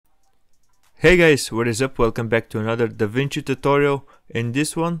Hey guys, what is up? Welcome back to another Davinci tutorial. In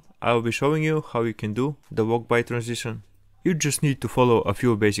this one, I will be showing you how you can do the walk-by transition. You just need to follow a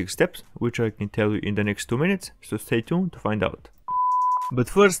few basic steps, which I can tell you in the next 2 minutes, so stay tuned to find out. But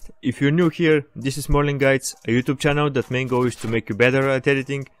first, if you're new here, this is Molin Guides, a YouTube channel that main goal is to make you better at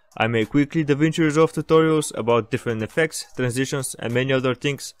editing. I make weekly Davinci Resolve tutorials about different effects, transitions and many other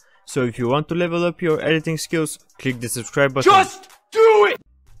things. So if you want to level up your editing skills, click the subscribe button. Just do it!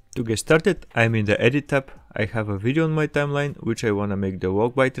 To get started, I'm in the Edit tab. I have a video on my timeline which I wanna make the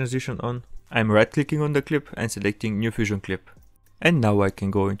walk-by transition on. I'm right clicking on the clip and selecting New Fusion Clip. And now I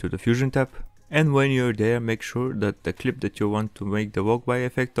can go into the Fusion tab. And when you're there, make sure that the clip that you want to make the walk-by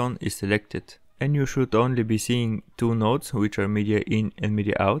effect on is selected. And you should only be seeing two nodes, which are media in and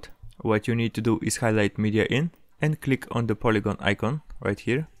media out. What you need to do is highlight media in and click on the polygon icon right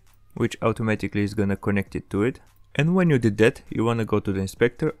here, which automatically is gonna connect it to it. And when you did that, you want to go to the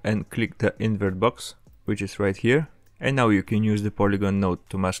inspector and click the invert box, which is right here. And now you can use the polygon node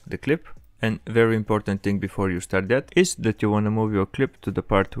to mask the clip. And very important thing before you start that is that you want to move your clip to the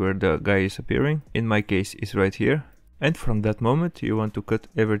part where the guy is appearing. In my case, it's right here. And from that moment, you want to cut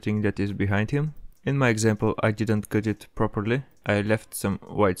everything that is behind him. In my example, I didn't cut it properly. I left some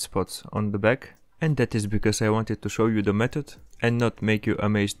white spots on the back. And that is because I wanted to show you the method and not make you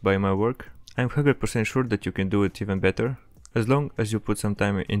amazed by my work. I'm 100% sure that you can do it even better, as long as you put some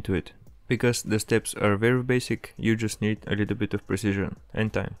time into it. Because the steps are very basic, you just need a little bit of precision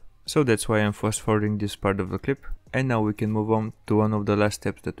and time. So that's why I'm fast forwarding this part of the clip. And now we can move on to one of the last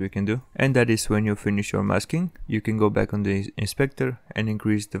steps that we can do. And that is when you finish your masking, you can go back on the inspector and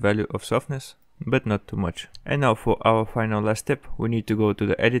increase the value of softness, but not too much. And now for our final last step, we need to go to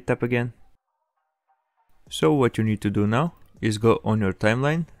the Edit tab again. So what you need to do now is go on your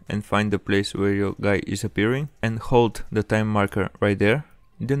timeline and find the place where your guy is appearing and hold the time marker right there.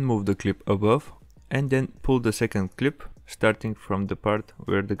 Then move the clip above and then pull the second clip starting from the part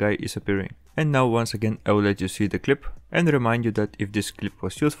where the guy is appearing. And now once again I will let you see the clip and remind you that if this clip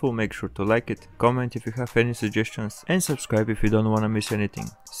was useful, make sure to like it, comment if you have any suggestions and subscribe if you don't want to miss anything.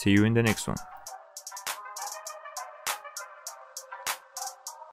 See you in the next one.